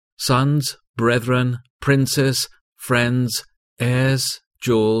Sons, brethren, princes, friends, heirs,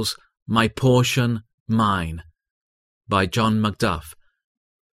 jewels, my portion, mine. By John Macduff.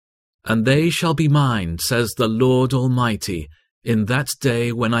 And they shall be mine, says the Lord Almighty, in that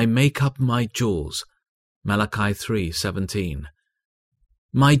day when I make up my jewels. Malachi 3:17.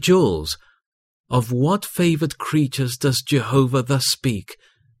 My jewels. Of what favoured creatures does Jehovah thus speak?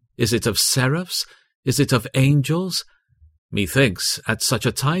 Is it of seraphs? Is it of angels? Methinks, at such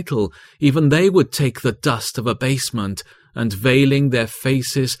a title, even they would take the dust of abasement, and veiling their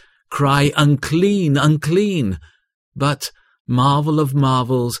faces, cry, Unclean, unclean! But, marvel of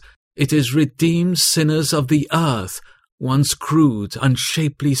marvels, it is redeemed sinners of the earth, once crude,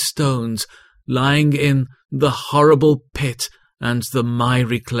 unshapely stones, lying in the horrible pit and the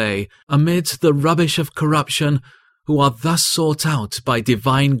miry clay, amid the rubbish of corruption, who are thus sought out by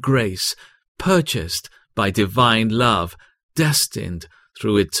divine grace, purchased by divine love, destined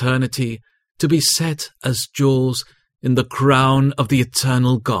through eternity to be set as jewels in the crown of the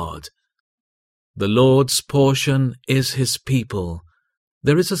eternal God. The Lord's portion is his people.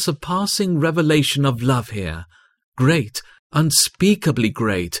 There is a surpassing revelation of love here. Great, unspeakably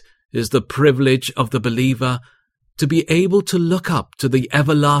great, is the privilege of the believer to be able to look up to the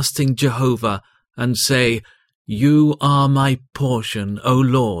everlasting Jehovah and say, You are my portion, O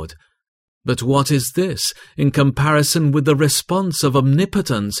Lord. But what is this in comparison with the response of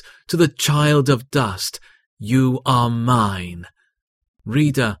omnipotence to the child of dust? You are mine.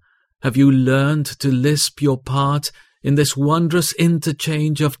 Reader, have you learned to lisp your part in this wondrous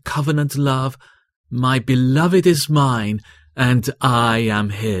interchange of covenant love? My beloved is mine, and I am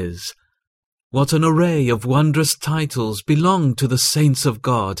his. What an array of wondrous titles belong to the saints of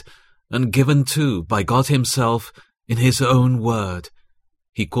God, and given too by God himself in his own word.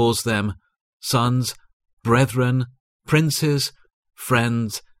 He calls them sons, brethren, princes,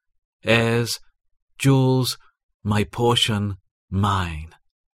 friends, heirs, jewels, my portion, mine.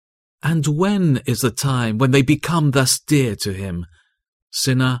 And when is the time when they become thus dear to him?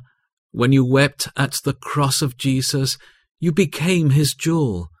 Sinner, when you wept at the cross of Jesus, you became his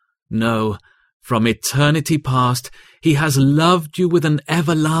jewel. No, from eternity past, he has loved you with an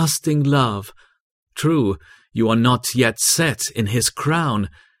everlasting love. True, you are not yet set in his crown.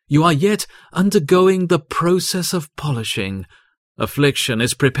 You are yet undergoing the process of polishing. Affliction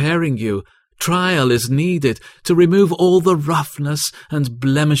is preparing you. Trial is needed to remove all the roughness and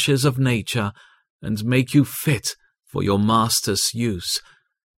blemishes of nature and make you fit for your master's use.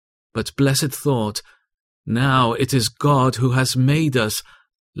 But blessed thought, now it is God who has made us,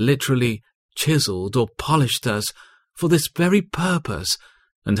 literally chiseled or polished us, for this very purpose,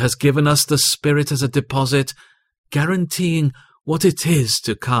 and has given us the Spirit as a deposit, guaranteeing what it is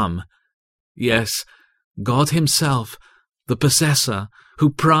to come. Yes, God himself, the possessor, who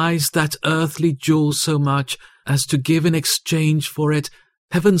prized that earthly jewel so much as to give in exchange for it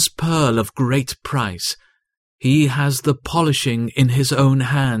heaven's pearl of great price. He has the polishing in his own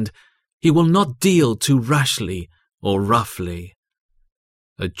hand. He will not deal too rashly or roughly.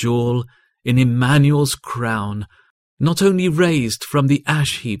 A jewel in Emmanuel's crown, not only raised from the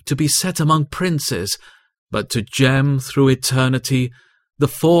ash heap to be set among princes, but to gem through eternity the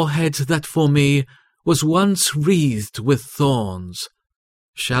forehead that for me was once wreathed with thorns.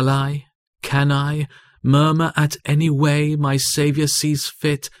 Shall I, can I, murmur at any way my Saviour sees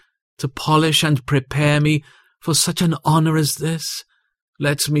fit to polish and prepare me for such an honour as this?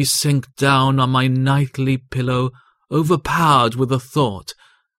 Let me sink down on my nightly pillow, overpowered with the thought,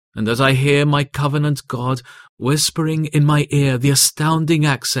 and as I hear my covenant God whispering in my ear the astounding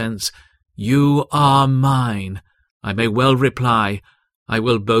accents, You are mine, I may well reply, I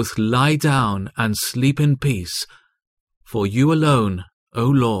will both lie down and sleep in peace, for you alone, O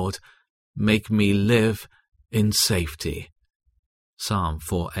Lord, make me live in safety. Psalm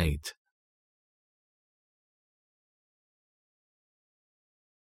 4:8.